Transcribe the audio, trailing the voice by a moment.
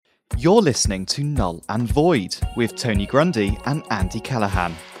You're listening to Null and Void with Tony Grundy and Andy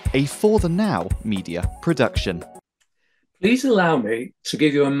Callahan, a For the Now media production. Please allow me to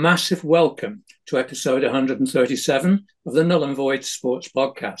give you a massive welcome to episode 137 of the Null and Void Sports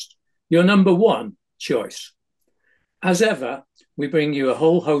Podcast, your number one choice. As ever, we bring you a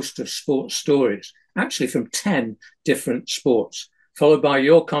whole host of sports stories, actually from 10 different sports, followed by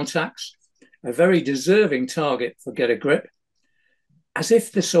your contacts, a very deserving target for Get a Grip. As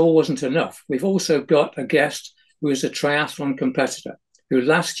if this all wasn't enough, we've also got a guest who is a triathlon competitor who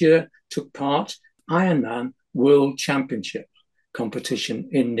last year took part Ironman World Championships competition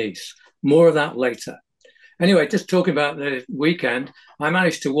in Nice. More of that later. Anyway, just talking about the weekend, I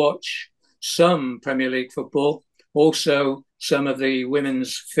managed to watch some Premier League football, also some of the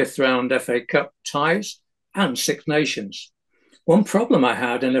women's fifth round FA Cup ties and Six Nations. One problem I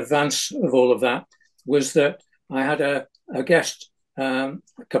had in advance of all of that was that I had a guest, a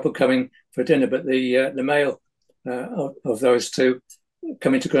couple coming for dinner, but the male of those two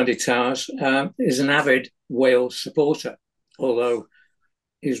coming to Grundy Towers is an avid Wales supporter, although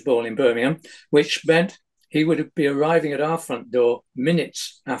he was born in Birmingham, which meant he would be arriving at our front door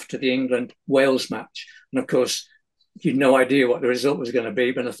minutes after the England-Wales match. And of course, you'd no idea what the result was going to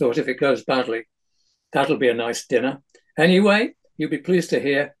be, but I thought if it goes badly, that'll be a nice dinner. Anyway, you'll be pleased to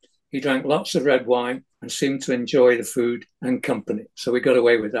hear he drank lots of red wine and seemed to enjoy the food and company. So we got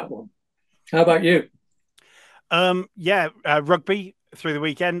away with that one. How about you? Rugby through the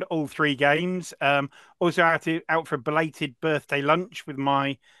weekend, all three games. Also out for a belated birthday lunch with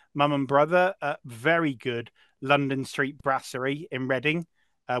my mum and brother at very good London Street Brasserie in Reading.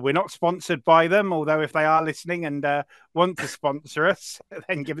 We're not sponsored by them, although if they are listening and want to sponsor us,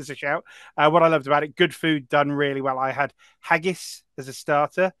 then give us a shout. What I loved about it, good food done really well. I had haggis as a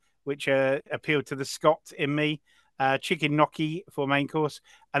starter, which appealed to the Scot in me, chicken gnocchi for main course,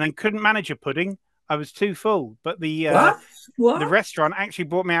 and then couldn't manage a pudding. I was too full, but the restaurant actually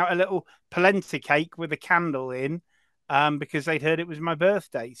brought me out a little polenta cake with a candle in because they'd heard it was my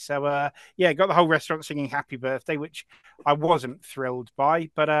birthday. So, got the whole restaurant singing happy birthday, which I wasn't thrilled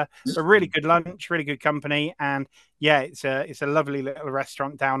by, but a really good lunch, really good company. And it's a lovely little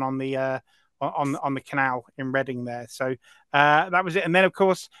restaurant down on the on the canal in Reading there. So that was it. And then, of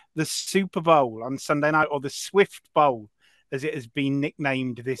course, the Superbowl on Sunday night, or the Swiftbowl, as it has been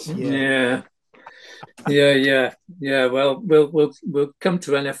nicknamed this year. Yeah. Well, we'll come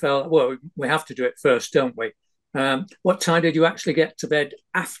to NFL. Well, we have to do it first, don't we? What time did you actually get to bed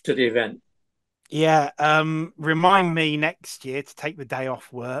after the event? Yeah, remind me next year to take the day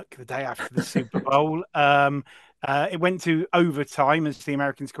off work, the day after the Super Bowl. It went to overtime, as the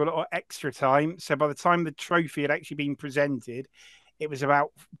Americans call it, or extra time. So by the time the trophy had actually been presented, it was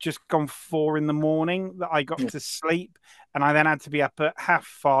about just gone 4 a.m. that I got to sleep. And I then had to be up at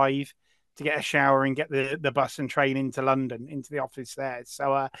 5:30 to get a shower and get the bus and train into London, into the office there.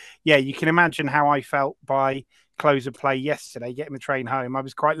 So, you can imagine how I felt by close of play yesterday, getting the train home. I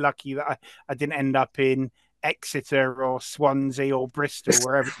was quite lucky that I didn't end up in Exeter or Swansea or Bristol,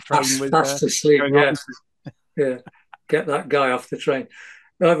 wherever the train was. Fast asleep, yeah. Get that guy off the train.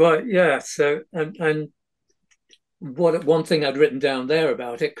 Right, yeah. So, and one thing I'd written down there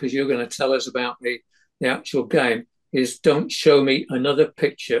about it, because you're going to tell us about the actual game, is don't show me another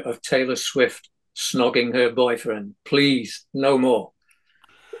picture of Taylor Swift snogging her boyfriend. Please, no more.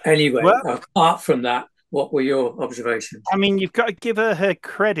 Anyway, apart from that, what were your observations? I mean, you've got to give her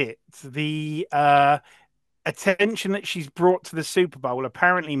credit. The attention that she's brought to the Super Bowl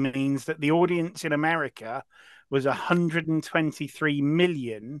apparently means that the audience in America was 123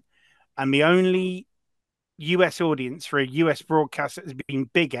 million, and the only US audience for a US broadcast that has been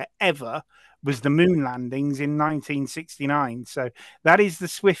bigger ever was the moon landings in 1969. So that is the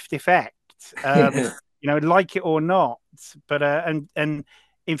Swift effect, like it or not. But and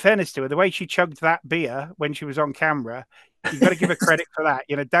in fairness to her, the way she chugged that beer when she was on camera, you've got to give her credit for that.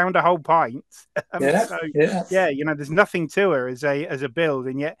 Downed a whole pint. There's nothing to her as a build,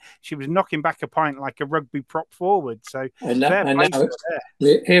 and yet she was knocking back a pint like a rugby prop forward. So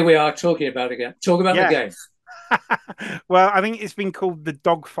here we are talking about again. Talk about the game. Well, I think it's been called the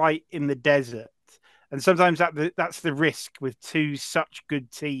dogfight in the desert. And sometimes that's the risk with two such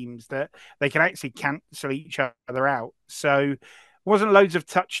good teams, that they can actually cancel each other out. So wasn't loads of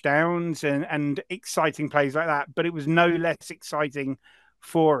touchdowns and exciting plays like that, but it was no less exciting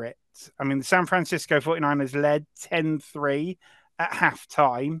for it. I mean, the San Francisco 49ers led 10-3 at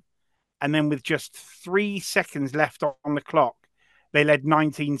halftime. And then with just 3 seconds left on the clock, they led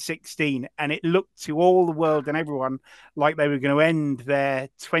 19-16, and it looked to all the world and everyone like they were going to end their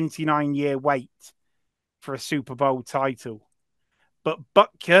 29-year wait for a Super Bowl title. But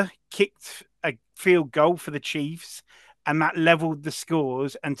Butker kicked a field goal for the Chiefs, and that leveled the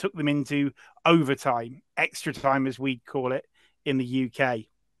scores and took them into overtime, extra time as we call it in the UK.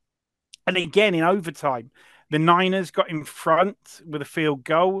 And again, in overtime, the Niners got in front with a field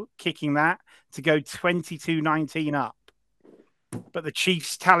goal, kicking that to go 22-19 up. But the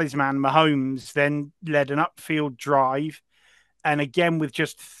Chiefs' talisman, Mahomes, then led an upfield drive. And again, with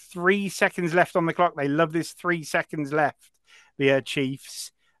just 3 seconds left on the clock, they love this 3 seconds left, the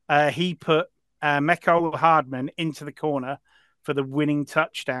Chiefs. He put Mecole Hardman into the corner for the winning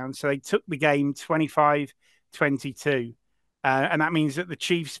touchdown. So they took the game 25-22. And that means that the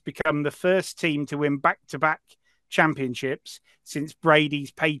Chiefs become the first team to win back-to-back championships since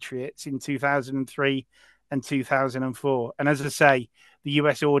Brady's Patriots in 2003 and 2004. And as I say, the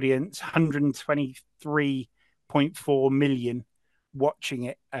US audience, 123.4 million watching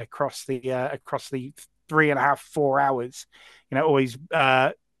it across the 3.5-4 hours. It always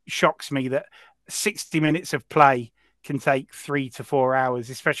shocks me that 60 minutes of play can take 3 to 4 hours,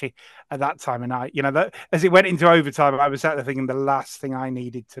 especially at that time of night. That as it went into overtime, I was sat there thinking the last thing I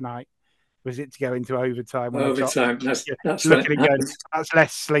needed tonight was it to go into overtime. Overtime. That's looking at going, that's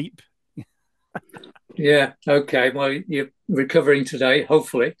less sleep. Yeah. Okay. Well, you're recovering today,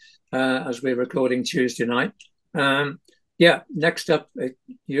 hopefully, as we're recording Tuesday night. Next up,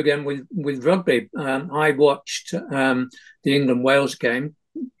 you again with rugby. I watched the England-Wales game,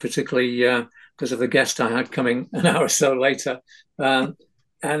 particularly because of the guest I had coming an hour or so later. And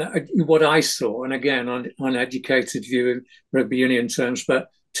what I saw, and again, on uneducated view in rugby union terms, but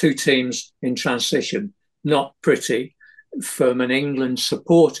two teams in transition, not pretty. From an England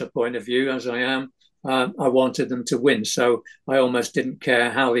supporter point of view, as I am, I wanted them to win. So I almost didn't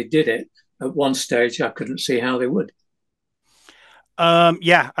care how they did it. At one stage, I couldn't see how they would.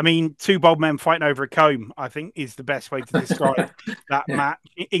 Two bold men fighting over a comb, I think, is the best way to describe that match.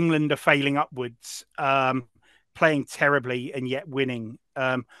 England are failing upwards, playing terribly and yet winning.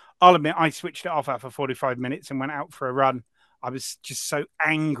 I'll admit, I switched it off after 45 minutes and went out for a run. I was just so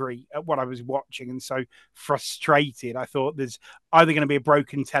angry at what I was watching and so frustrated. I thought there's either going to be a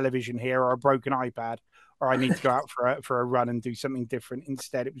broken television here or a broken iPad, or I need to go out for a run and do something different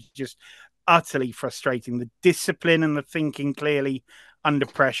instead. It was just utterly frustrating. The discipline and the thinking clearly under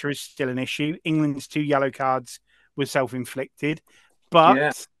pressure is still an issue. England's 2 yellow cards were self-inflicted,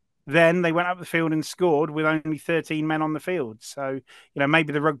 but then they went up the field and scored with only 13 men on the field. So,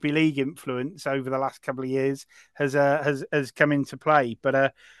 maybe the rugby league influence over the last couple of years has come into play.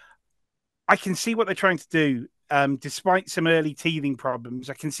 But I can see what they're trying to do. Despite some early teething problems,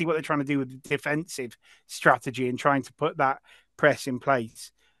 I can see what they're trying to do with the defensive strategy and trying to put that press in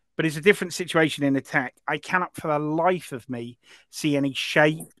place. But it's a different situation in attack. I cannot for the life of me see any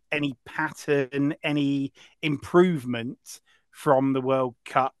shape, any pattern, any improvement from the World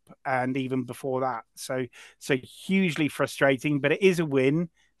Cup and even before that. So hugely frustrating, but it is a win.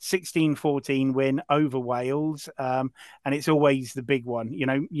 16-14 win over Wales, and it's always the big one. You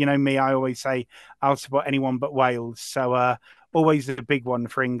know me, I always say I'll support anyone but Wales. So always the big one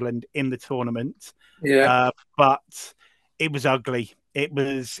for England in the tournament. But it was ugly. It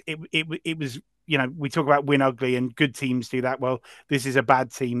was we talk about win ugly and good teams do that. Well, this is a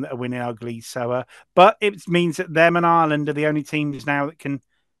bad team that are winning ugly. So but it means that them and Ireland are the only teams now that can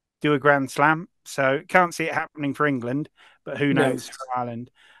do a Grand Slam. So can't see it happening for England, but who knows for Ireland.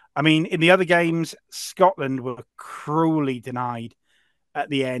 I mean, in the other games, Scotland were cruelly denied at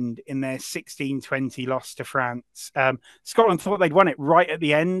the end in their 16-20 loss to France. Scotland thought they'd won it right at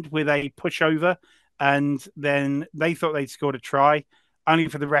the end with a pushover, and then they thought they'd scored a try, only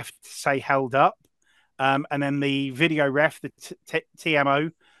for the ref to say held up. And then the video ref, the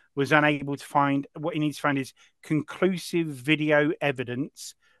TMO, was unable to find what he needs to find is conclusive video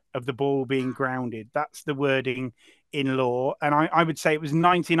evidence of the ball being grounded. That's the wording in law. And I would say it was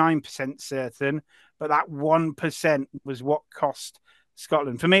 99% certain, but that 1% was what cost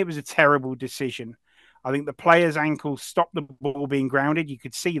Scotland. For me, it was a terrible decision. I think the player's ankle stopped the ball being grounded. You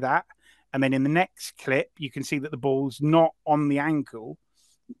could see that. And then in the next clip, you can see that the ball's not on the ankle.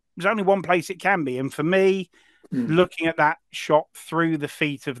 There's only one place it can be. And for me, looking at that shot through the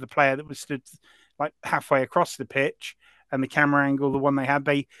feet of the player that was stood like halfway across the pitch and the camera angle, the one they had,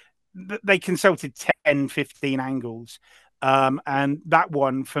 they consulted 10, 15 angles. And that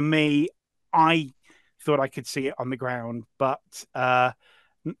one, for me, I thought I could see it on the ground, but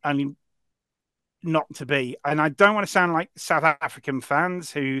only not to be. And I don't want to sound like South African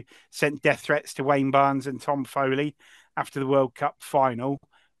fans who sent death threats to Wayne Barnes and Tom Foley after the World Cup final.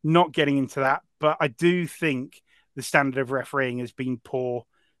 Not getting into that, but I do think the standard of refereeing has been poor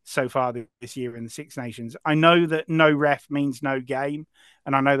so far this year in the Six Nations. I know that no ref means no game,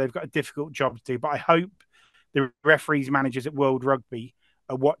 and I know they've got a difficult job to do, but I hope the referees, managers at World Rugby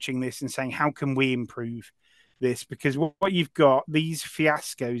are watching this and saying, how can we improve this? Because what you've got, these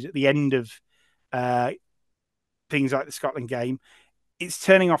fiascos at the end of things like the Scotland game, it's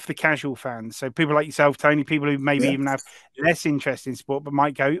turning off the casual fans. So people like yourself, Tony, people who maybe even have less interest in sport, but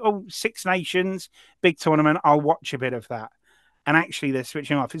might go, oh, Six Nations, big tournament, I'll watch a bit of that. And actually they're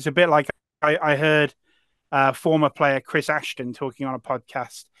switching off. It's a bit like I heard former player Chris Ashton talking on a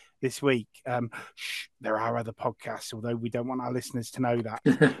podcast this week. There are other podcasts, although we don't want our listeners to know that.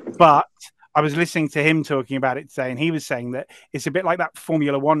 But I was listening to him talking about it today, and he was saying that it's a bit like that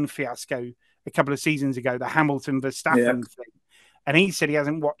Formula One fiasco a couple of seasons ago, the Hamilton-Verstappen thing. And he said he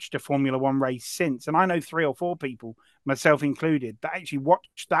hasn't watched a Formula One race since. And I know 3 or 4 people, myself included, that actually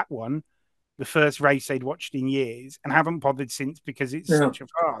watched that one, the first race they'd watched in years, and haven't bothered since because it's such a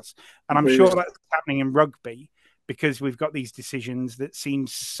farce. And I'm sure that's happening in rugby because we've got these decisions that seem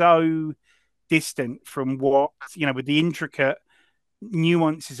so distant from what, with the intricate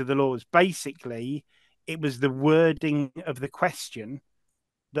nuances of the laws. Basically, it was the wording of the question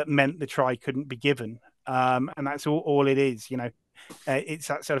that meant the try couldn't be given. And that's all it is, it's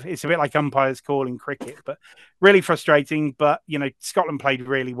that sort of, it's a bit like umpires calling cricket, but really frustrating. But, Scotland played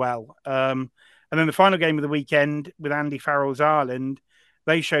really well. And then the final game of the weekend with Andy Farrell's Ireland,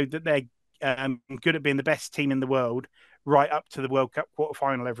 they showed that they're good at being the best team in the world right up to the World Cup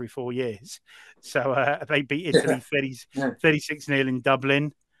quarterfinal every 4 years. So they beat Italy 36-0 in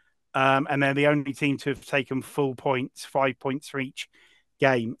Dublin. And they're the only team to have taken full points, 5 points for each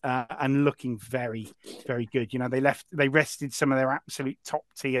game, and looking very, very good. They rested some of their absolute top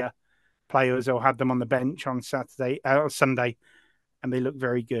tier players or had them on the bench on Sunday, and they look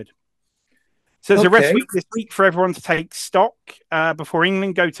very good. So there's a rest week this week for everyone to take stock before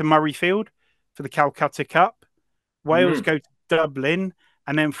England go to Murrayfield for the Calcutta Cup. Wales go to Dublin,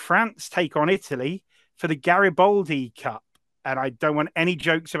 and then France take on Italy for the Garibaldi Cup. And I don't want any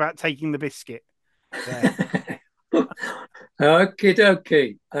jokes about taking the biscuit. Okay.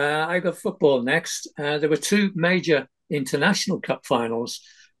 I got football next. There were 2 major international cup finals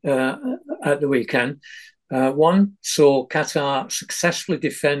at the weekend. One saw Qatar successfully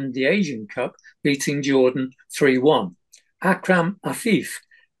defend the Asian Cup, beating Jordan 3-1. Akram Afif,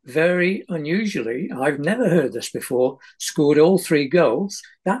 very unusually, I've never heard this before, scored all 3 goals.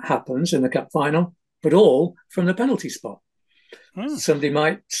 That happens in a cup final, but all from the penalty spot. Somebody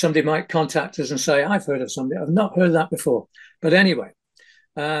might contact us and say, I've heard of somebody. I've not heard that before. But anyway,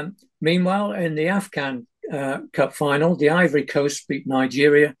 meanwhile, in the Afghan Cup final, the Ivory Coast beat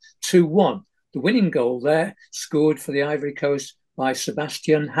Nigeria 2-1. The winning goal there scored for the Ivory Coast by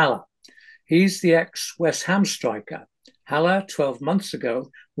Sebastian Haller. He's the ex-West Ham striker. Haller, 12 months ago,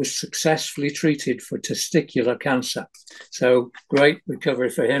 was successfully treated for testicular cancer. So great recovery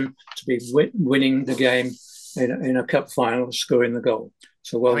for him to be winning the game in a cup final, scoring the goal.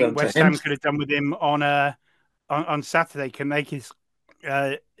 So well done to him. West Ham could have done with him on Saturday. Can they?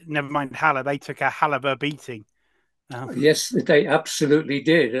 Never mind Haller. They took a Haller beating. Yes, they absolutely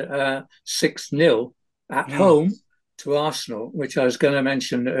did. 6-0 at home to Arsenal, which I was going to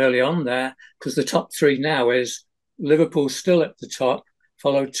mention early on there, because the top 3 now is Liverpool still at the top,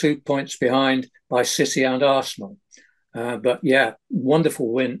 followed 2 points behind by City and Arsenal. But yeah,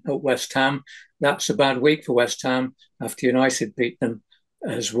 wonderful win at West Ham. That's a bad week for West Ham after United beat them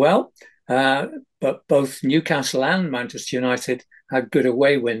as well. But both Newcastle and Manchester United had good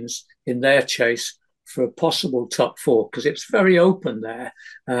away wins in their chase for a possible top 4, because it's very open there.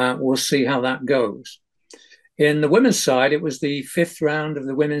 We'll see how that goes. In the women's side, it was the 5th round of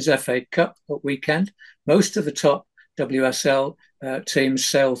the Women's FA Cup at weekend. Most of the top WSL teams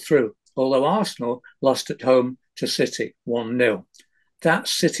sailed through, although Arsenal lost at home to City 1-0.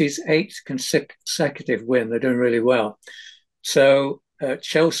 That's City's 8th consecutive win. They're doing really well. So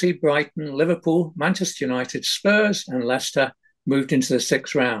Chelsea, Brighton, Liverpool, Manchester United, Spurs and Leicester moved into the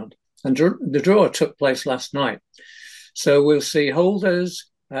 6th round. And the draw took place last night. So we'll see holders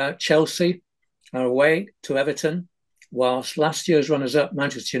Chelsea are away to Everton, whilst last year's runners-up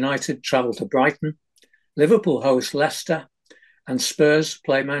Manchester United travel to Brighton. Liverpool host Leicester and Spurs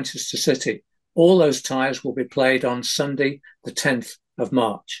play Manchester City. All those ties will be played on Sunday, the 10th of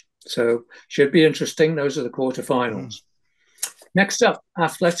March. So should be interesting. Those are the quarterfinals. Next up,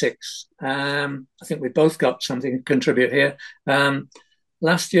 athletics. I think we've both got something to contribute here.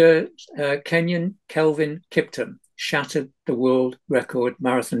 Last year, Kenyan Kelvin Kiptum shattered the world record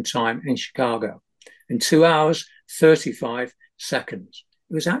marathon time in Chicago in 2 hours, 35 seconds.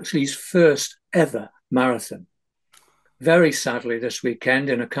 It was actually his first ever marathon. Very sadly, this weekend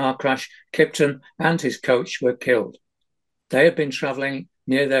in a car crash, Kiptum and his coach were killed. They had been travelling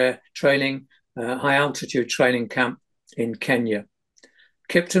near their training, high altitude training camp in Kenya.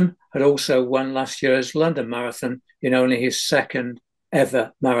 Kiptum had also won last year's London Marathon in only his second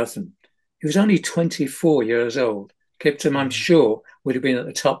ever marathon. He was only 24 years old. Kiptum, I'm sure, would have been at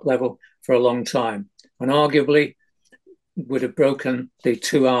the top level for a long time, and arguably would have broken the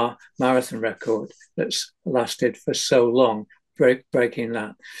 2-hour marathon record that's lasted for so long, breaking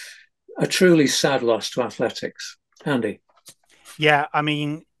that. A truly sad loss to athletics. Andy? Yeah, I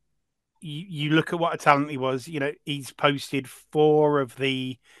mean, you look at what a talent he was. You know, he's posted 4 of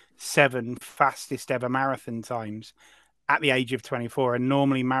the 7 fastest ever marathon times at the age of 24. And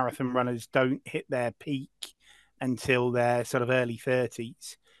normally marathon runners don't hit their peak until their sort of early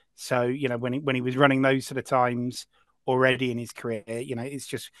 30s. So, you know, when he was running those sort of times already in his career, you know, it's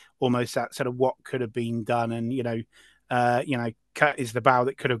just almost that sort of what could have been done. And, you know, cut is the bough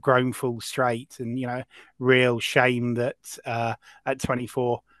that could have grown full straight. And, you know, real shame that at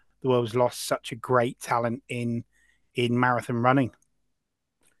 24, the world's lost such a great talent in marathon running.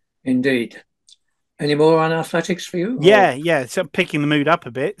 Indeed. Any more on athletics for you? Yeah. So picking the mood up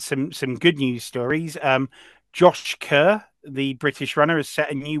a bit, some good news stories. Josh Kerr, the British runner, has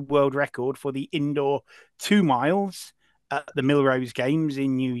set a new world record for the indoor 2 miles at the Millrose Games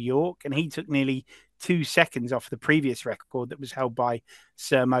in New York, and he took nearly 2 seconds off the previous record that was held by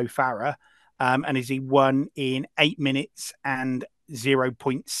Sir Mo Farah, and as he won in 8 minutes and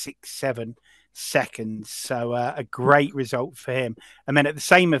 0.67 seconds. So a great result for him. And then at the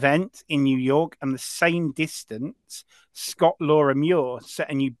same event in New York and the same distance, Scott Laura Muir set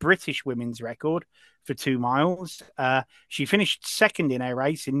a new British women's record for 2 miles. She finished second in her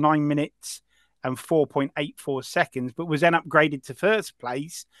race in 9 minutes and 4.84 seconds, but was then upgraded to first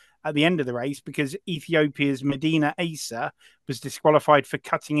place at the end of the race because Ethiopia's Medina Asa was disqualified for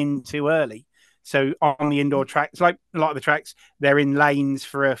cutting in too early. So on the indoor tracks, like a lot of the tracks, they're in lanes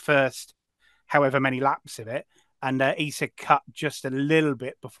for a first however many laps of it. And Issa cut just a little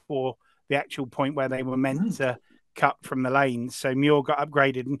bit before the actual point where they were meant to cut from the lanes. So Muir got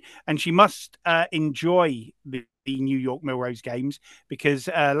upgraded. And she must enjoy the New York Millrose Games because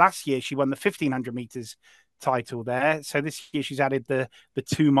last year she won the 1,500 meters title there. So this year she's added the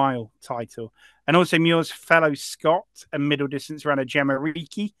 2 mile title. And also Muir's fellow Scot and middle distance runner Gemma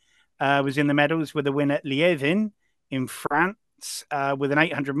Reekie was in the medals with a win at Liévin in France with an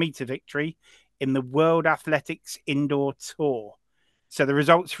 800 meter victory in the World Athletics Indoor Tour. So the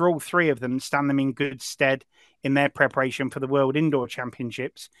results for all 3 of them stand them in good stead in their preparation for the World Indoor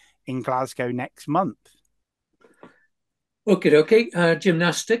Championships in Glasgow next month. Okay.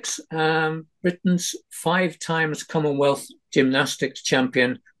 Gymnastics. Britain's 5 times Commonwealth gymnastics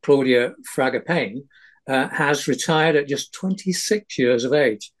champion Claudia Fragapane has retired at just 26 years of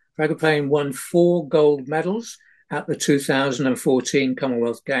age. Fragapane won 4 gold medals at the 2014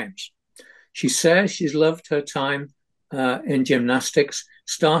 Commonwealth Games. She says she's loved her time in gymnastics,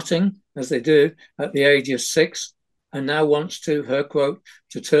 starting, as they do, at the age of 6, and now wants to, her quote,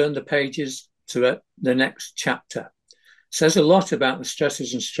 to turn the pages to the next chapter. Says a lot about the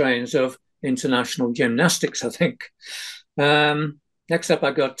stresses and strains of international gymnastics, I think. Next up,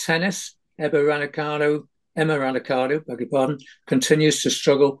 I got tennis. Emma Raducanu, beg your pardon, continues to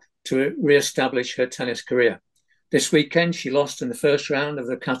struggle to re-establish her tennis career. This weekend, she lost in the first round of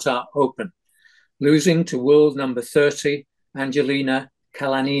the Qatar Open, losing to world number 30, Angelina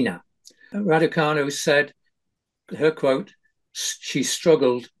Kalanina. Raducanu said, her quote, she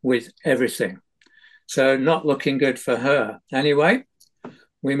struggled with everything. So not looking good for her. Anyway,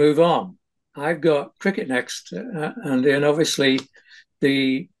 we move on. I've got cricket next, and then obviously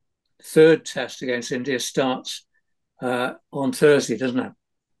the 3rd test against India starts on Thursday, doesn't it?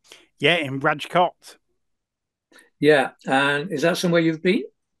 Yeah, in Rajkot. Yeah, and is that somewhere you've been?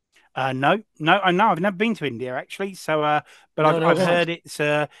 No, I've never been to India actually. So, but I've heard it's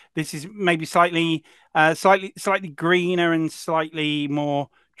this is maybe slightly greener and slightly more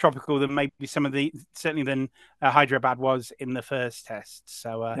tropical than maybe certainly than Hyderabad was in the first test.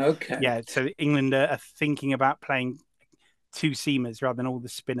 So, okay, yeah. So England are thinking about playing 2 seamers rather than all the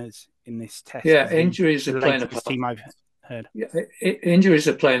spinners in this test. Yeah, injuries are playing a part. Team I've heard. Yeah, injuries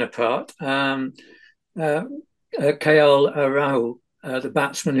are playing a part. KL Rahul, the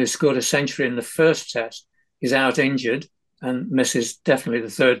batsman who scored a century in the first test, is out injured and misses definitely the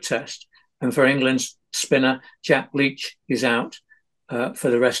 3rd test. And for England's spinner, Jack Leach is out for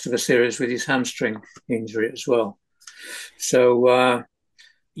the rest of the series with his hamstring injury as well. So,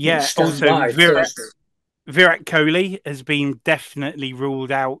 yeah, also Virat Kohli has been definitely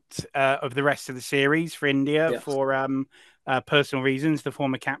ruled out of the rest of the series for India for personal reasons, the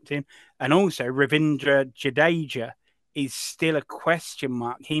former captain. And also Ravindra Jadeja is still a question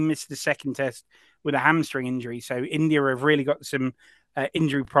mark. He missed the second test with a hamstring injury. So India have really got some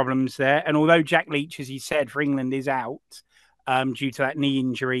injury problems there. And although Jack Leach, as he said, for England is out due to that knee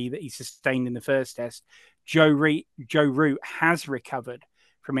injury that he sustained in the first test, Joe Root has recovered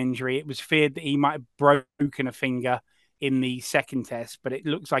from injury. It was feared that he might have broken a finger in the second test, but it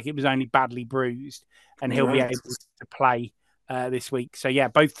looks like it was only badly bruised, and he'll be able to play this week. So, yeah,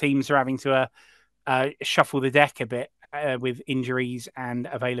 both teams are having to shuffle the deck a bit with injuries and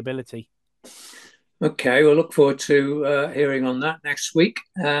availability. Okay, we'll look forward to hearing on that next week.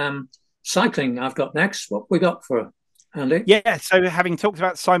 Cycling, I've got next. What we got for Andy? Yeah, so having talked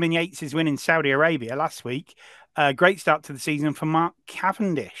about Simon Yates' win in Saudi Arabia last week, great start to the season for Mark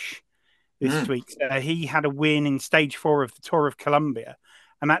Cavendish this week. He had a win in stage 4 of the Tour of Colombia,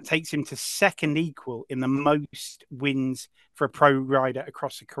 and that takes him to second equal in the most wins for a pro rider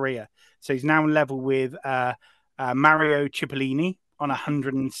across a career. So he's now level with Mario Cipollini on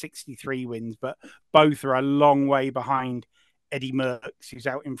 163 wins, but both are a long way behind Eddie Merckx, who's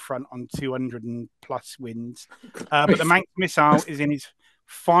out in front on 200 and plus wins. But the Manx Missile is in his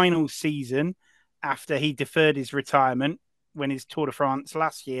final season after he deferred his retirement when his Tour de France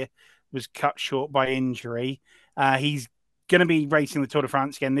last year was cut short by injury. He's going to be racing the Tour de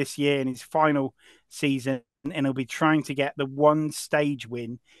France again this year in his final season, and he'll be trying to get the one stage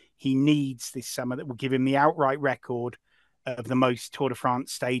win he needs this summer that will give him the outright record of the most Tour de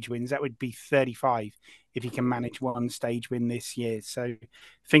France stage wins. That would be 35 if he can manage one stage win this year. So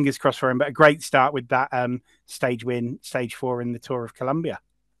fingers crossed for him, but a great start with that stage win, stage 4 in the Tour of Colombia.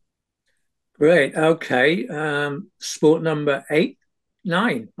 Great. Okay. Sport number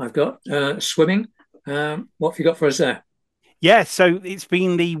 9. I've got swimming. What have you got for us there? Yeah, so it's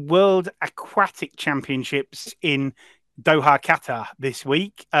been the World Aquatic Championships in Doha, Qatar this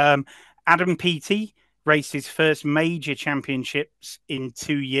week. Adam Peaty raced his first major championships in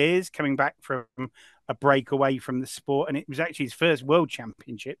 2 years, coming back from a break away from the sport. And it was actually his first World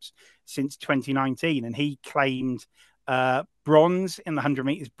Championships since 2019. And he claimed bronze in the 100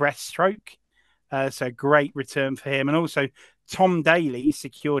 meters breaststroke. So great return for him. And also Tom Daley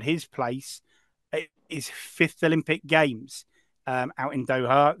secured his place at his 5th Olympic Games out in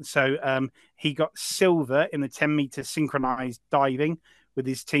Doha. So he got silver in the 10-meter synchronized diving with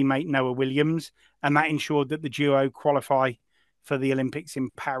his teammate Noah Williams. And that ensured that the duo qualify for the Olympics in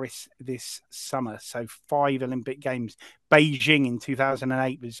Paris this summer. So 5 Olympic Games. Beijing in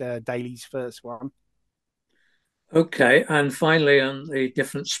 2008 was Daley's first one. Okay. And finally, on the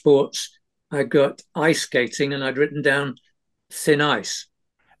different sports, I got ice skating, and I'd written down thin ice.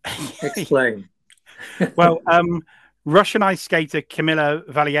 Explain. Well, Russian ice skater Kamila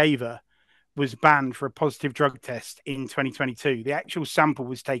Valieva was banned for a positive drug test in 2022. The actual sample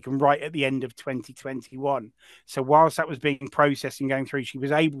was taken right at the end of 2021. So whilst that was being processed and going through, she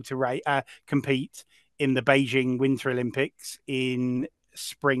was able to compete in the Beijing Winter Olympics in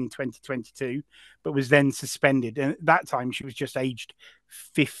spring 2022, but was then suspended. And at that time, she was just aged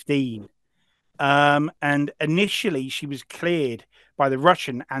 15. And initially, she was cleared by the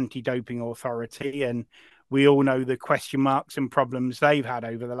Russian anti-doping authority. And we all know the question marks and problems they've had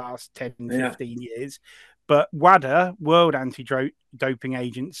over the last 10, 15 years. But WADA, World Anti-Doping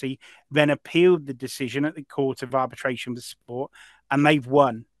Agency, then appealed the decision at the Court of Arbitration for Sport, and they've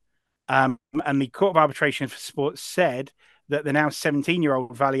won. And the Court of Arbitration for Sport said that the now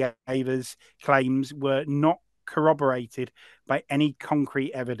 17-year-old Valieva's claims were not corroborated by any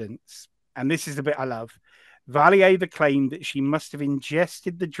concrete evidence. And this is the bit I love. Valieva claimed that she must have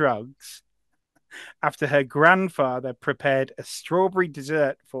ingested the drugs after her grandfather prepared a strawberry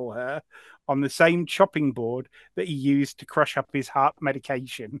dessert for her on the same chopping board that he used to crush up his heart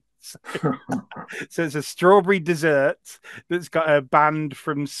medication. So it's a strawberry dessert that's got her banned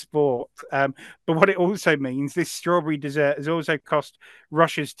from sport. But what it also means, this strawberry dessert has also cost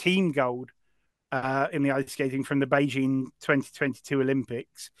Russia's team gold in the ice skating from the Beijing 2022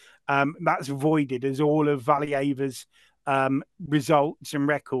 Olympics. That's voided as all of Valieva's results and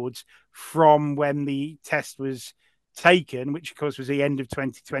records from when the test was taken, which of course was the end of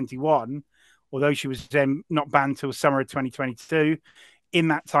 2021, although she was then not banned till summer of 2022. In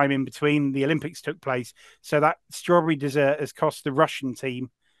that time in between, the Olympics took place. So that strawberry dessert has cost the Russian team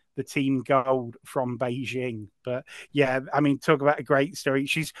the team gold from Beijing. But yeah, I mean, talk about a great story.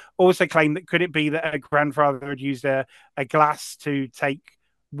 She's also claimed that could it be that her grandfather had used a glass to take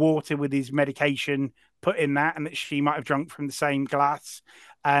water with his medication put in that and that she might have drunk from the same glass,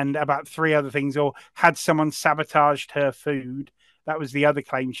 and about 3 other things, or had someone sabotaged her food. That was the other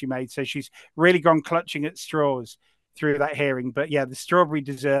claim she made. So she's really gone clutching at straws through that hearing. But yeah, the strawberry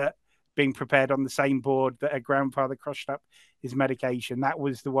dessert being prepared on the same board that her grandfather crushed up his medication, that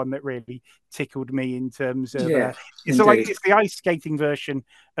was the one that really tickled me in terms of it's the ice skating version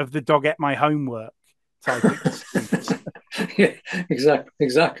of the dog ate my homework type experience. Yeah,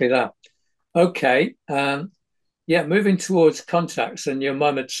 exactly that. Okay. Moving towards contacts, and your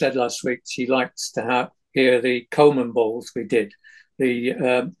mum had said last week she likes to hear the Coleman Bowls we did,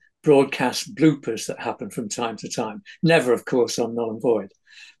 the broadcast bloopers that happen from time to time. Never, of course, on Null and Void.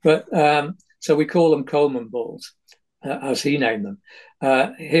 But so we call them Coleman Balls, as he named them.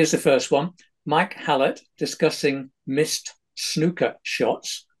 Here's the first one. Mike Hallett, discussing missed snooker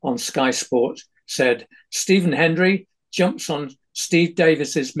shots on Sky Sport, said, Stephen Hendry jumps on Steve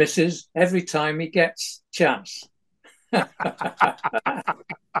Davis's misses every time he gets chance.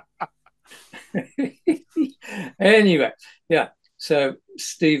 Anyway, yeah. So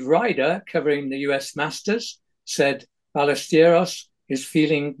Steve Ryder, covering the US Masters, said, Ballesteros is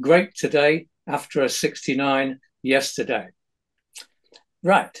feeling great today after a 69 yesterday.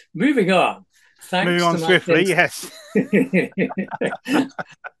 Right, moving on. Moving on swiftly, yes.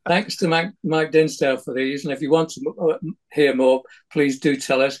 Thanks to Mike Dinsdale for these. And if you want to hear more, please do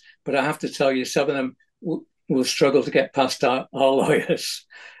tell us. But I have to tell you, some of them will struggle to get past our lawyers.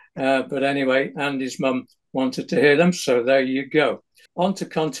 But anyway, Andy's mum wanted to hear them. So there you go. On to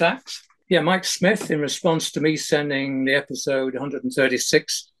contacts. Yeah, Mike Smith, in response to me sending the episode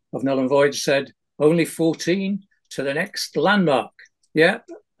 136 of Null and Void, said, only 14 to the next landmark. Yeah,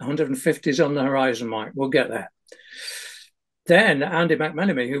 150 is on the horizon, Mike. We'll get there. Then Andy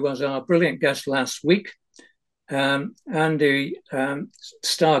McMenemy, who was our brilliant guest last week, Andy,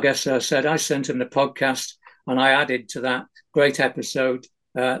 star guest, said, I sent him the podcast and I added to that great episode.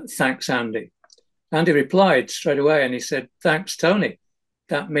 Thanks, Andy. Andy replied straight away and he said, thanks, Tony.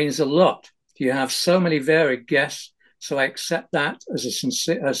 That means a lot. You have so many varied guests, so I accept that as a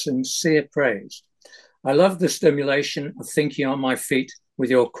sincere praise. I love the stimulation of thinking on my feet with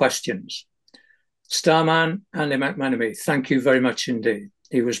your questions. Starman, Andy McMenemy, thank you very much indeed.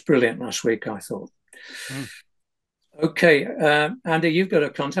 He was brilliant last week, I thought. Okay, Andy, you've got a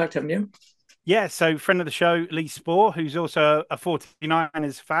contact, haven't you? Yeah, so friend of the show, Lee Spohr, who's also a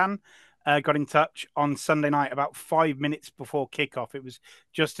 49ers fan, got in touch on Sunday night about 5 minutes before kickoff. It was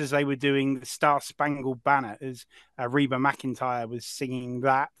just as they were doing the Star Spangled Banner, as Reba McEntire was singing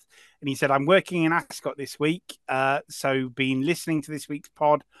that. And he said, I'm working in Ascot this week, so been listening to this week's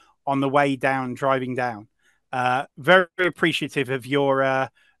pod on the way down, driving down. Very appreciative of your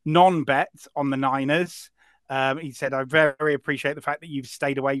non-bet on the Niners. He said, I very appreciate the fact that you've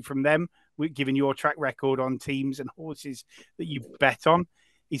stayed away from them, given your track record on teams and horses that you bet on.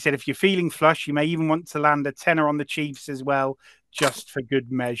 He said, if you're feeling flush, you may even want to land a tenner on the Chiefs as well, just for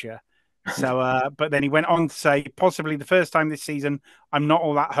good measure. So, but then he went on to say, possibly the first time this season, I'm not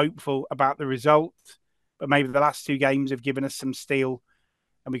all that hopeful about the result, but maybe the last 2 games have given us some steel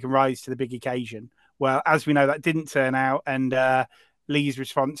and we can rise to the big occasion. Well, as we know, that didn't turn out. And Lee's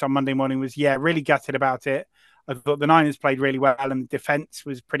response on Monday morning was, yeah, really gutted about it. I thought the Niners played really well and the defense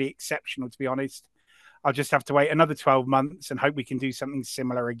was pretty exceptional, to be honest. I'll just have to wait another 12 months and hope we can do something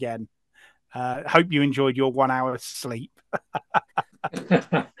similar again. Hope you enjoyed your 1 hour sleep.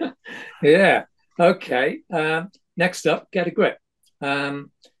 Yeah. Okay. Next up, get a grip.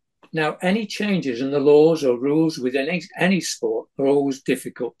 Now, any changes in the laws or rules within any sport are always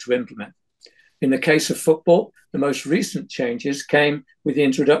difficult to implement. In the case of football, the most recent changes came with the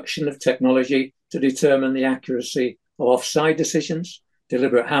introduction of technology to determine the accuracy of offside decisions,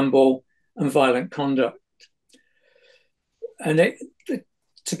 deliberate handball, and violent conduct. And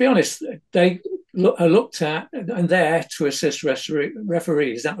to be honest, they are looked at and there to assist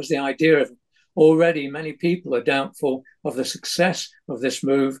referees. That was the idea of them. Already, many people are doubtful of the success of this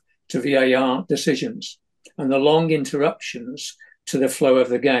move to VAR decisions and the long interruptions to the flow of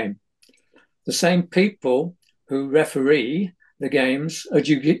the game. The same people who referee the games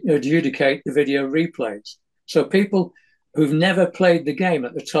adjudicate the video replays. So people who've never played the game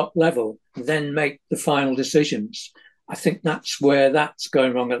at the top level then make the final decisions. I think that's where that's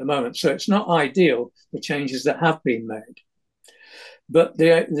going wrong at the moment. So it's not ideal, the changes that have been made. But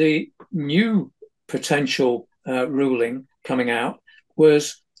the new potential ruling coming out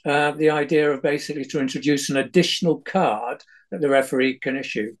was the idea of basically to introduce an additional card that the referee can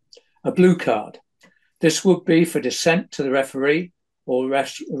issue, a blue card. This would be for dissent to the referee or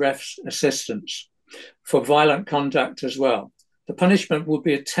ref's assistance, for violent conduct as well. the punishment would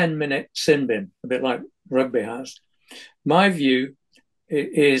be a 10-minute sin bin, a bit like rugby has. My view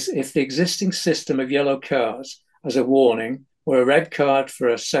is if the existing system of yellow cards as a warning, or a red card for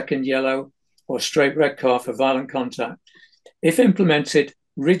a second yellow, or a straight red card for violent contact, if implemented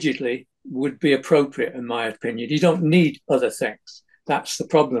rigidly, would be appropriate, in my opinion. You don't need other things. That's the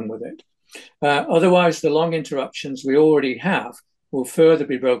problem with it. Otherwise, the long interruptions we already have will further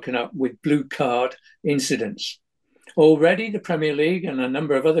be broken up with blue card incidents. Already, the Premier League and a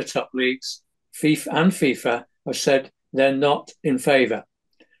number of other top leagues, FIFA, have said they're not in favour.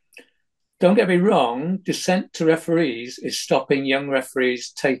 Don't get me wrong, dissent to referees is stopping young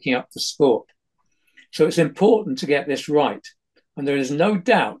referees taking up the sport. So it's important to get this right. And there is no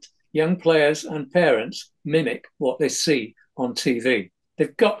doubt young players and parents mimic what they see on TV.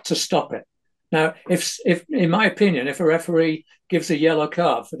 They've got to stop it. Now, if in my opinion, if a referee gives a yellow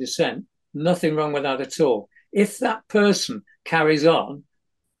card for dissent, nothing wrong with that at all. If that person carries on,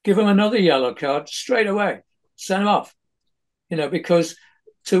 give them another yellow card straight away. Send them off. Because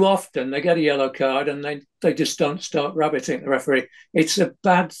too often they get a yellow card and they just don't start rabbiting the referee. It's a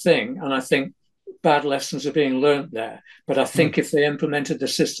bad thing, and I think bad lessons are being learnt there. But I think if they implemented the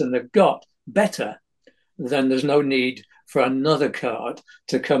system they've got better, then there's no need for another card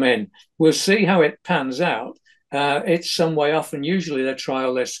to come in. We'll see how it pans out. It's some way off, and usually they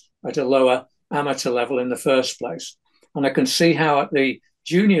trial this at a lower amateur level in the first place. And I can see how at the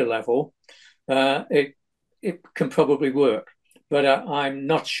junior level it can probably work, but I'm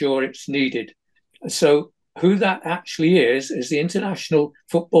not sure it's needed. So who that actually is the International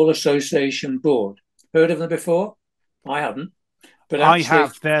Football Association Board. Heard of them before? I haven't. But I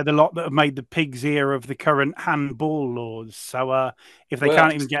have. They're the lot that have made the pig's ear of the current handball laws. So if they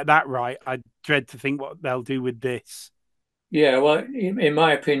can't even get that right, I dread to think what they'll do with this. Yeah, well, in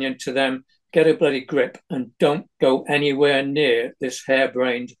my opinion, to them, get a bloody grip and don't go anywhere near this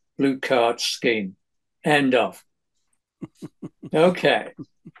harebrained blue card scheme. End of. Okay.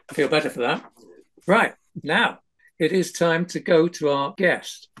 I feel better for that. Right. Now, it is time to go to our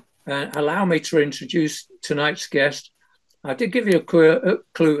guest. Allow me to introduce tonight's guest. I did give you a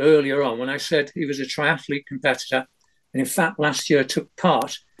clue earlier on when I said he was a triathlete competitor, and in fact last year took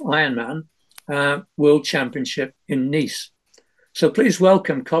part Ironman World Championship in Nice. So please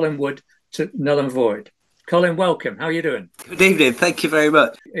welcome Colin Wood to Null and Void. Colin, welcome. How are you doing? Good evening. Thank you very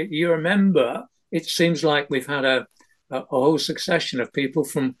much. You remember, it seems like we've had a whole succession of people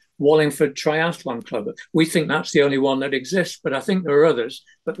from Wallingford Triathlon Club. We think that's the only one that exists, but I think there are others,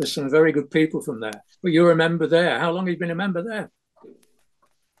 but there's some very good people from there. But you're a member there. How long have you been a member there?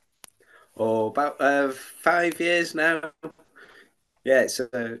 Oh, about 5 years now. Yeah, it's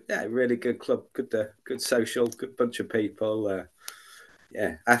a really good club, good social, good bunch of people.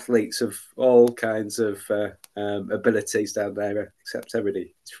 Athletes of all kinds of abilities down there, except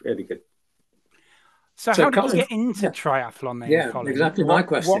everybody. It's really good. So how did you get into triathlon then, Yeah, Colin? exactly my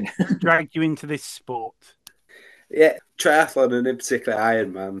question. What dragged you into this sport? Yeah, triathlon and in particular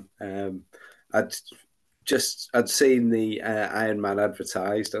Ironman. I'd seen the Ironman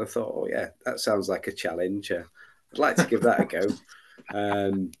advertised and I thought, oh yeah, that sounds like a challenge. I'd like to give that a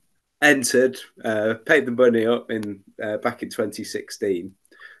go. Entered, paid the money up back in 2016,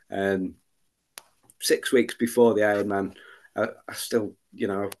 and 6 weeks before the Ironman, I still,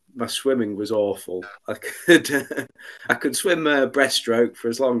 my swimming was awful. I could swim breaststroke for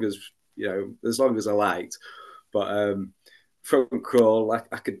as long as I liked, but front crawl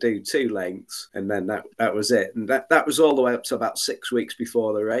I could do 2 lengths, and then that was it. And that was all the way up to about 6 weeks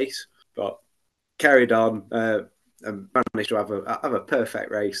before the race. But carried on and managed to have a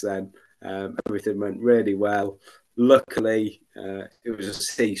perfect race then. Everything went really well. Luckily, it was a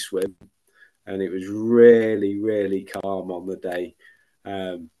sea swim, and it was really, really calm on the day.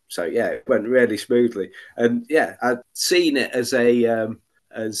 So yeah, it went really smoothly. And yeah, I'd seen it as a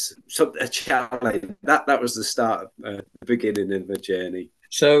challenge. That was the start, the beginning of the journey.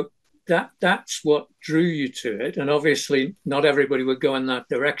 So that's what drew you to it, and obviously not everybody would go in that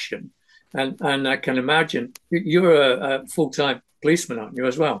direction. And I can imagine you're a full-time policeman, aren't you,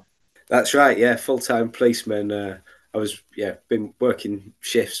 as well? That's right. Yeah, full-time policeman. I was been working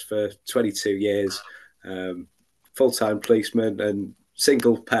shifts for 22 years. Full-time policeman and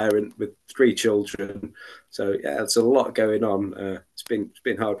single parent with 3 children. So yeah, it's a lot going on. It's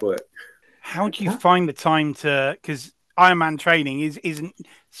been hard work. How do you find the time to? Because Ironman training isn't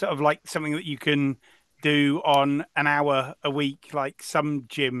sort of like something that you can do on an hour a week, like some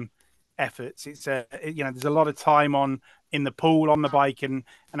gym efforts. It's there's a lot of time in the pool, on the bike, and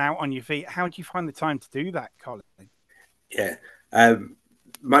out on your feet. How do you find the time to do that, Colin? Yeah,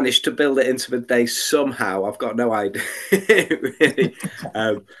 managed to build it into the day somehow. I've got no idea. Really.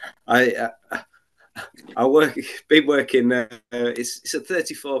 Been working. It's a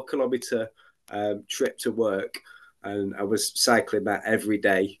 34-kilometre trip to work, and I was cycling that every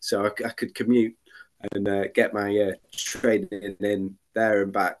day, so I could commute and get my training in there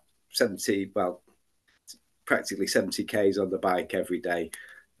and back. Practically 70 k's on the bike every day.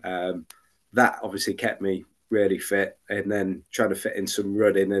 That obviously kept me really fit, and then trying to fit in some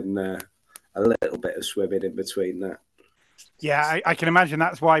running and a little bit of swimming in between that. Yeah, I can imagine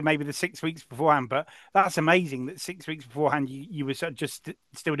that's why maybe the 6 weeks beforehand, but that's amazing that 6 weeks beforehand you were sort of just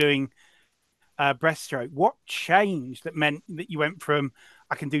still doing breaststroke. What changed that meant that you went from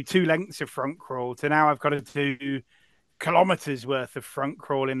I can do 2 lengths of front crawl to now I've got to do kilometres worth of front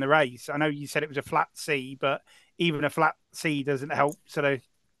crawl in the race? I know you said it was a flat sea, but even a flat sea doesn't help sort of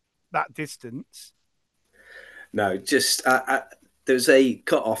that distance. No, just there's a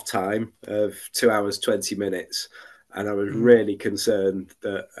cut-off time of 2 hours 20 minutes, and I was really concerned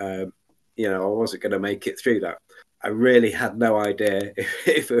that I wasn't going to make it through that. I really had no idea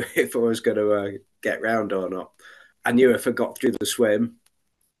if I was going to get round or not. I knew if I got through the swim,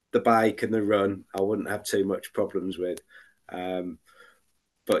 the bike and the run, I wouldn't have too much problems with.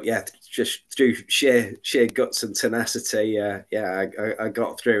 But yeah, just through sheer guts and tenacity, I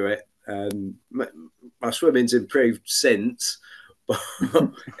got through it. And my swimming's improved since, but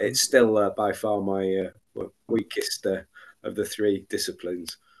it's still by far my weakest of the 3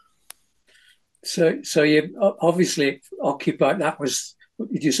 disciplines. So you obviously occupied. That was,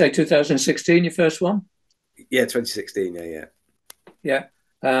 did you say 2016? Your first one? Yeah, 2016. Yeah.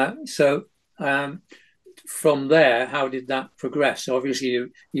 So from there, how did that progress? So obviously,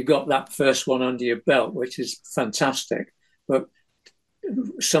 you got that first one under your belt, which is fantastic. But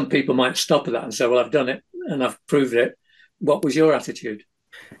some people might stop at that and say, "Well, I've done it and I've proved it." What was your attitude?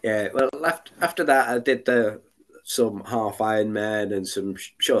 Yeah, well, after that, I did some half Ironman and some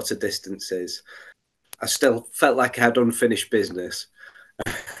shorter distances. I still felt like I had unfinished business.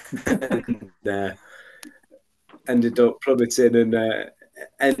 And, ended up plummeting and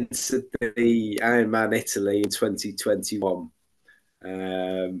entered the Ironman Italy in 2021,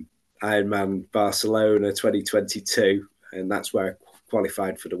 Ironman Barcelona 2022, and that's where I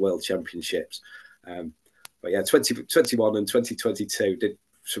qualified for the World Championships. But yeah, 2021 and 2022 did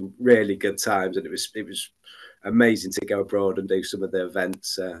some really good times, and it was amazing to go abroad and do some of the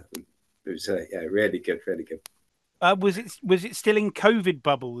events. It was really good, really good. Was it still in COVID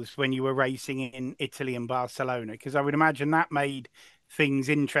bubbles when you were racing in Italy and Barcelona? Because I would imagine that made things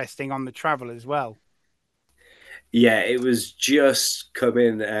interesting on the travel as well. Yeah, it was just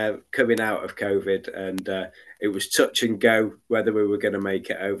coming out of COVID, and it was touch and go whether we were going to make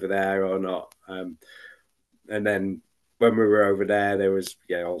it over there or not. And then when we were over there was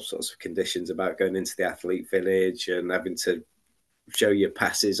all sorts of conditions about going into the athlete village and having to show your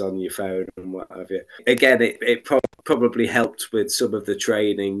passes on your phone and what have you. Again, it probably helped with some of the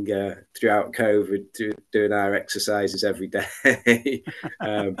training throughout COVID, doing our exercises every day.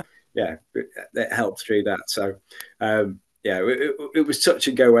 It helped through that. So, it was touch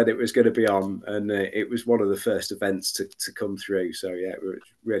and go whether it was going to be on, and it was one of the first events to come through. So, yeah, we were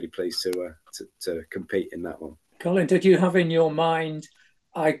really pleased to compete in that one. Colin, did you have in your mind,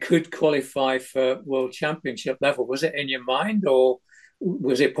 I could qualify for World Championship level? Was it in your mind, or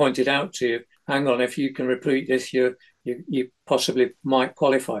was it pointed out to you, hang on, if you can repeat this, you possibly might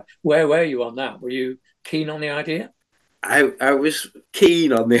qualify? Where were you on that? Were you keen on the idea? I was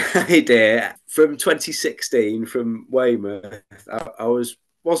keen on the idea. From 2016, from Weymouth, I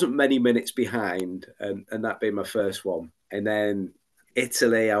wasn't many minutes behind, and that being my first one. And then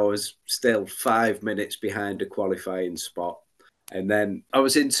Italy, I was still 5 minutes behind a qualifying spot. And then I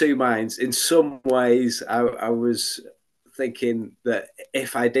was in 2 minds. In some ways, I was thinking that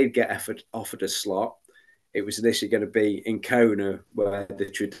if I did get offered a slot, it was initially going to be in Kona, where the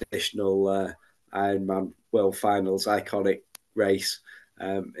traditional Ironman World Finals iconic race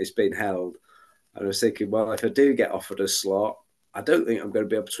is being held. And I was thinking, well, if I do get offered a slot, I don't think I'm going to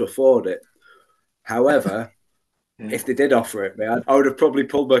be able to afford it. However, if they did offer it me, I would have probably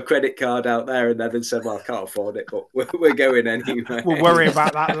pulled my credit card out there and then said, well, I can't afford it, but we're going anyway. We'll worry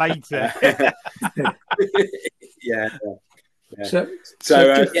about that later. Yeah. So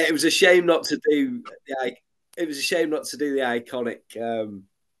it was a shame not to do it was a shame not to do the iconic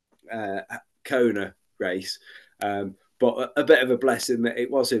Kona race, but a bit of a blessing that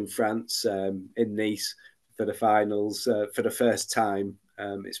it was in France, in Nice for the finals for the first time.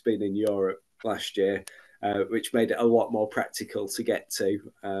 It's been in Europe last year, which made it a lot more practical to get to.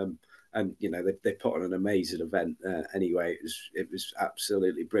 and they put on an amazing event. Anyway, it was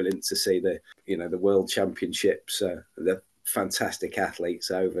absolutely brilliant to see the World Championships, the fantastic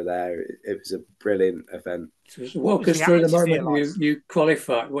athletes over there. It was a brilliant event. So walk us through the moment you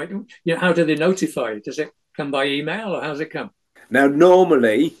qualify. How do they notify you? Does it come by email or how's it come? Now,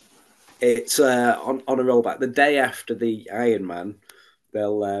 normally it's on a rollback. The day after the Ironman,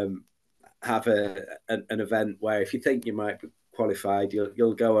 they'll have an event where if you think you might be qualified,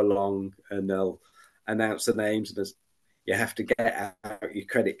 you'll go along and they'll announce the names, and you have to get out your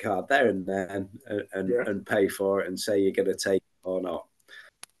credit card there and then and pay for it and say you're going to take it or not.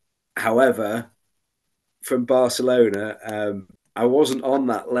 However, from Barcelona, I wasn't on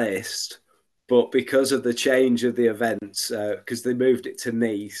that list, but because of the change of the events, because they moved it to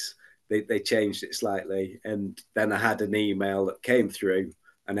Nice, they changed it slightly, and then I had an email that came through,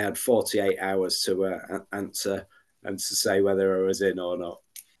 and I had 48 hours to answer and to say whether I was in or not.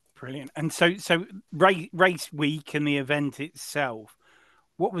 Brilliant. And so race week and the event itself,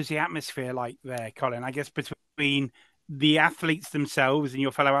 what was the atmosphere like there, Colin? I guess between the athletes themselves and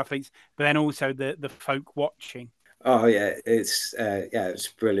your fellow athletes, but then also the folk watching. Oh yeah, it's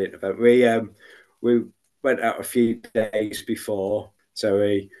brilliant event. We went out a few days before, so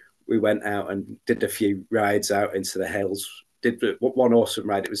we went out and did a few rides out into the hills. Did one awesome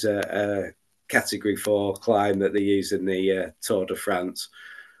ride. It was a Category 4 climb that they use in the Tour de France.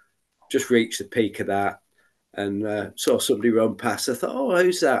 Just reached the peak of that and saw somebody run past. I thought, oh,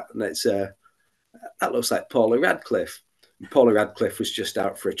 who's that? And it's that looks like Paula Radcliffe. And Paula Radcliffe was just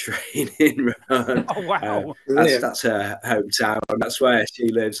out for a training run. Oh wow! That's her hometown. That's where she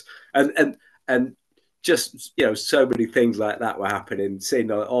lives. And just so many things like that were happening.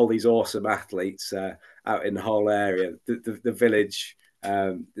 Seeing all these awesome athletes out in the whole area. The village,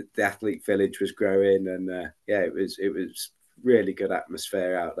 the athlete village was growing, and it was really good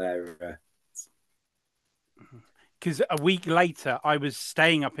atmosphere out there. Because a week later, I was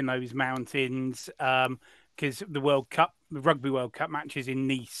staying up in those mountains because the Rugby World Cup matches in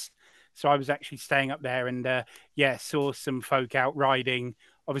Nice. So I was actually staying up there and saw some folk out riding,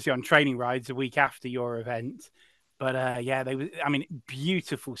 obviously on training rides a week after your event. But they were,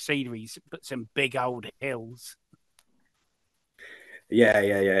 beautiful sceneries, but some big old hills. Yeah.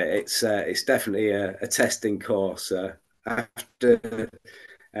 It's definitely a testing course. After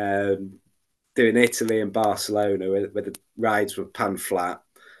doing Italy and Barcelona, where the rides were pan flat,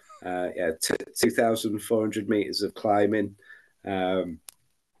 2,400 meters of climbing.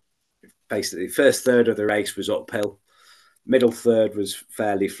 Basically, first third of the race was uphill, middle third was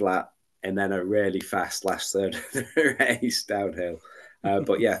fairly flat, and then a really fast last third of the race downhill.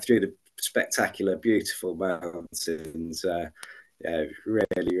 But through the spectacular, beautiful mountains,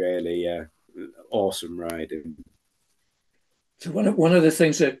 really awesome riding. So one of the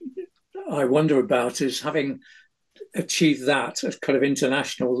things that I wonder about is, having achieved that at kind of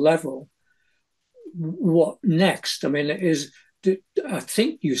international level, what next? I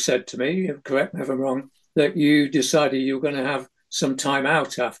think you said to me, correct me if I'm wrong, that you decided you were going to have some time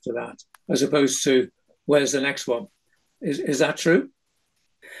out after that, as opposed to where's the next one? Is that true?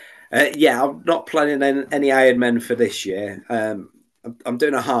 I'm not planning any Ironman for this year. I'm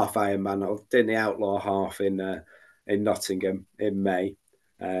doing a half Ironman. I'm doing the Outlaw half in Nottingham in May,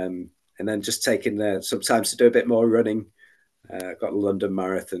 and then just taking some time to do a bit more running. Got a London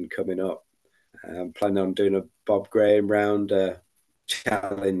Marathon coming up. I'm planning on doing a Bob Graham round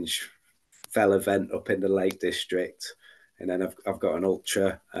challenge fell event up in the Lake District, and then I've got an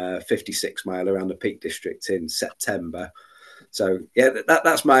ultra 56 mile around the Peak District in September. So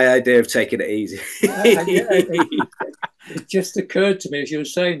that's my idea of taking it easy. It just occurred to me as you were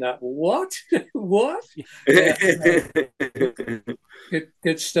saying that. What?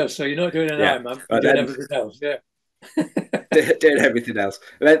 Good stuff. So you're not doing an Ironman, you're doing everything else. Yeah. Doing everything else.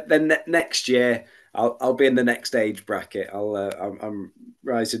 Then next year I'll be in the next age bracket. I'm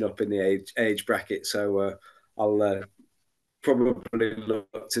rising up in the age bracket, so I'll probably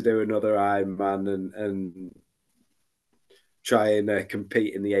look to do another Ironman and try and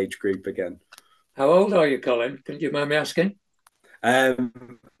compete in the age group again. How old are you, Colin? Can you mind me asking? I'm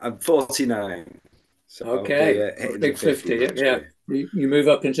 49. So okay, big 50. Yeah. You move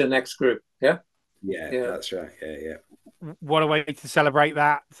up into the next group. Yeah. Yeah, that's right. Yeah. What a way to celebrate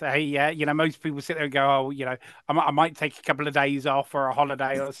that. Hey, most people sit there and go, "Oh, I might take a couple of days off or a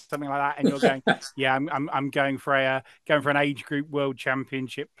holiday or something like that," and you're going, "Yeah, I'm going for an age group world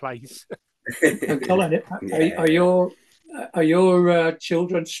championship place." And Colin, are your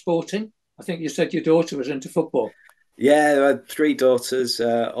children sporting? I think you said your daughter was into football. Yeah, I had 3 daughters,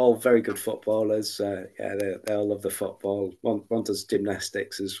 all very good footballers. They all love the football. One does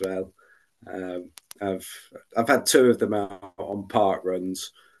gymnastics as well. I've had two of them out on park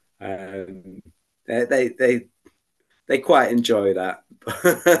runs. They quite enjoy that.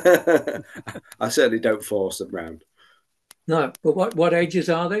 I certainly don't force them round. No, but what ages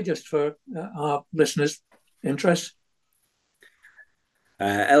are they, just for our listeners' interest?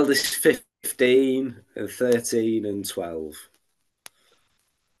 Eldest 15, 13 and 12.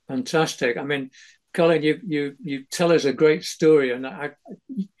 Fantastic. I mean, Colin, you tell us a great story, and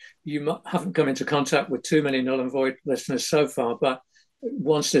you haven't come into contact with too many Null and Void listeners so far, but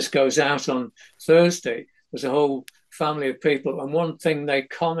once this goes out on Thursday, there's a whole family of people, and one thing they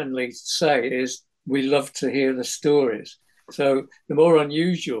commonly say is, we love to hear the stories. So the more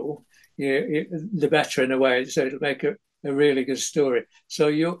unusual, the better in a way. So it'll make a really good story.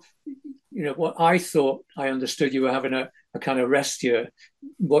 So what I thought I understood, you were having a kind of rest year.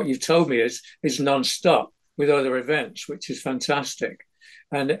 What you've told me is non-stop with other events, which is fantastic.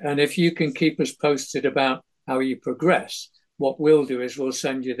 And if you can keep us posted about how you progress, what we'll do is we'll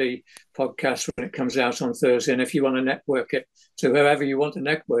send you the podcast when it comes out on Thursday. And if you want to network it to whoever you want to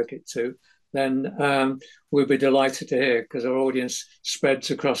network it to, then we'll be delighted to hear, because our audience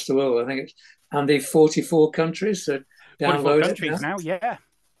spreads across the world. I think it's, Andy, 44 countries that download 44 countries it now. Yeah.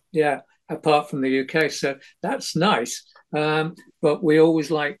 Yeah, apart from the UK. So that's nice. But we always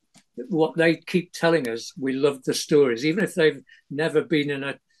like what they keep telling us. We love the stories, even if they've never been in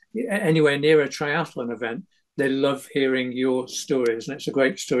anywhere near a triathlon event. They love hearing your stories, and it's a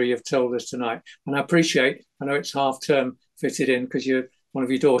great story you've told us tonight. And I know it's half term fitted in because one of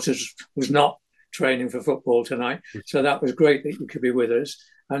your daughters was not training for football tonight. So that was great that you could be with us.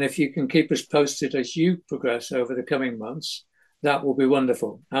 And if you can keep us posted as you progress over the coming months, that will be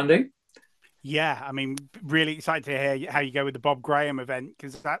wonderful. Andy? Yeah, I mean, really excited to hear how you go with the Bob Graham event,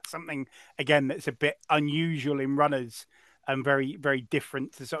 because that's something, again, that's a bit unusual in runners and very, very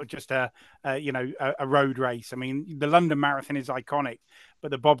different to sort of just a road race. I mean, the London Marathon is iconic,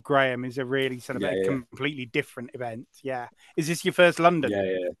 but the Bob Graham is a really sort of completely different event. Yeah. Is this your first London?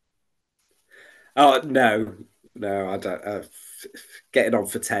 Yeah. Oh, no, I don't. Getting on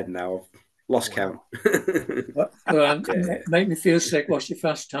for 10 now. Lost count. Make me feel sick. What's your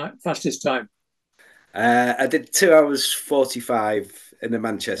fastest time? I did 2 hours 45 in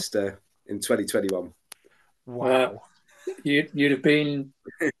Manchester in 2021. Wow. You'd have been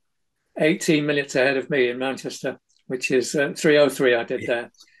 18 minutes ahead of me in Manchester, which is 3:03 I did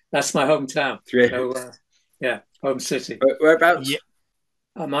there. That's my hometown. So, home city. Whereabouts?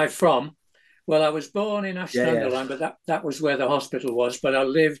 Am I from? Well, I was born in Ashton-under-Lyne, but that was where the hospital was. But I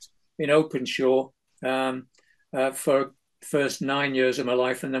lived in Openshaw for first 9 years of my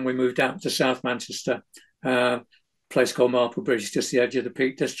life, and then we moved out to South Manchester, place called Marple Bridge, just the edge of the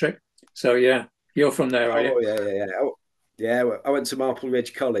Peak District. So yeah, you're from there, are you? Yeah. I went to Marple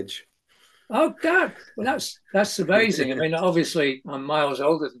Ridge College. Oh God! Well, that's amazing. I mean, obviously I'm miles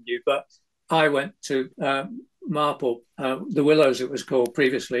older than you, but I went to Marple, the Willows, it was called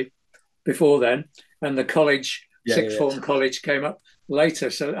previously, before then, and the college. Sixth form college came up later,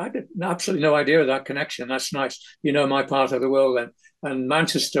 so I had absolutely no idea of that connection. That's nice. You know my part of the world then. And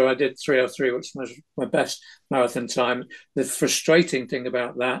Manchester, I did 3:03, which was my best marathon time. The frustrating thing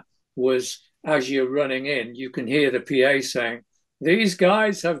about that was, as you're running in, you can hear the PA saying, "These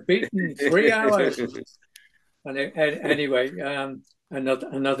guys have beaten 3 hours." And anyway,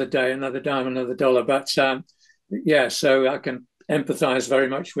 another day, another dime, another dollar. But so I can empathise very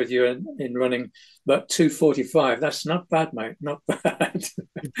much with you in running. But 2:45, that's not bad, mate. Not bad.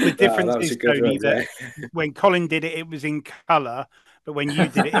 The difference is, Tony, that when Colin did it, it was in colour, but when you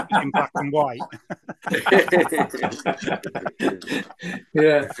did it, it was in black and white.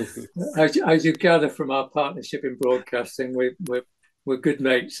 Yeah, as you gather from our partnership in broadcasting, we're good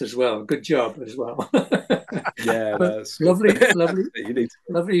mates as well. Good job as well. Yeah, that's lovely.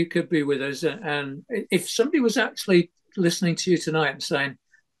 Lovely you could be with us. And if somebody was actually listening to you tonight and saying,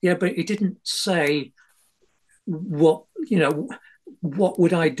 yeah, but he didn't say what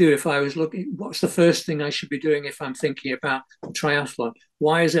would I do if I was looking, what's the first thing I should be doing if I'm thinking about a triathlon?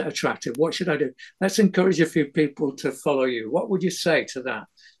 Why is it attractive? What should I do? Let's encourage a few people to follow you. What would you say to that?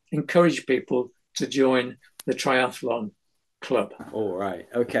 Encourage people to join the triathlon club. All right.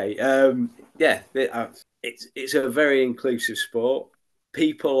 Okay. It's a very inclusive sport.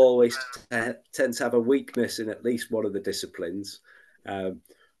 People always tend to have a weakness in at least one of the disciplines.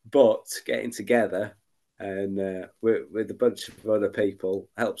 But getting together and with a bunch of other people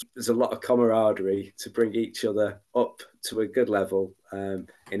helps. There's a lot of camaraderie to bring each other up to a good level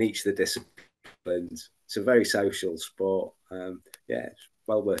in each of the disciplines. It's a very social sport. It's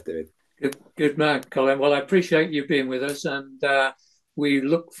well worth doing. Good man, Colin. Well, I appreciate you being with us, and we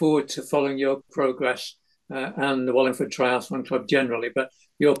look forward to following your progress and the Wallingford Triathlon Club generally, but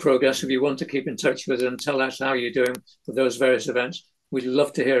your progress, if you want to keep in touch with us and tell us how you're doing for those various events, we'd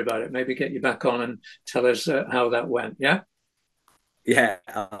love to hear about it. Maybe get you back on and tell us how that went. Yeah? Yeah,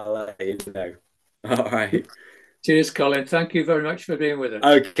 I'll let you know. All right. Cheers, Colin. Thank you very much for being with us.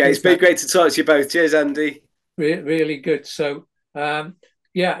 Okay, it's been great to talk to you both. Cheers, Andy. Really good. So,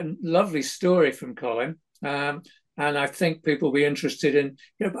 lovely story from Colin. And I think people will be interested in,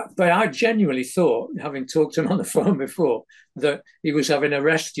 but I genuinely thought, having talked to him on the phone before, that he was having a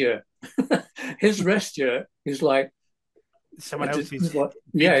rest year. His rest year is like someone else's.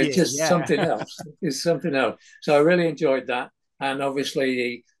 It's just something else. It's something else. So I really enjoyed that. And obviously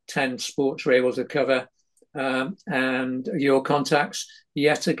the 10 sports we're able to cover and your contacts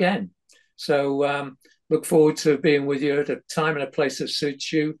yet again. So look forward to being with you at a time and a place that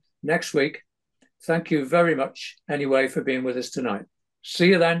suits you next week. Thank you very much anyway for being with us tonight. See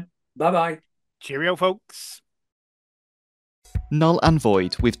you then. Bye-bye. Cheerio, folks. Null and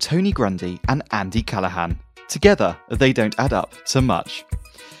Void with Tony Grundy and Andy Callahan. Together, they don't add up to much.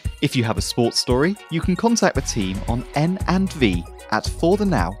 If you have a sports story, you can contact the team on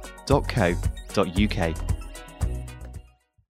n&v@forthenow.co.uk.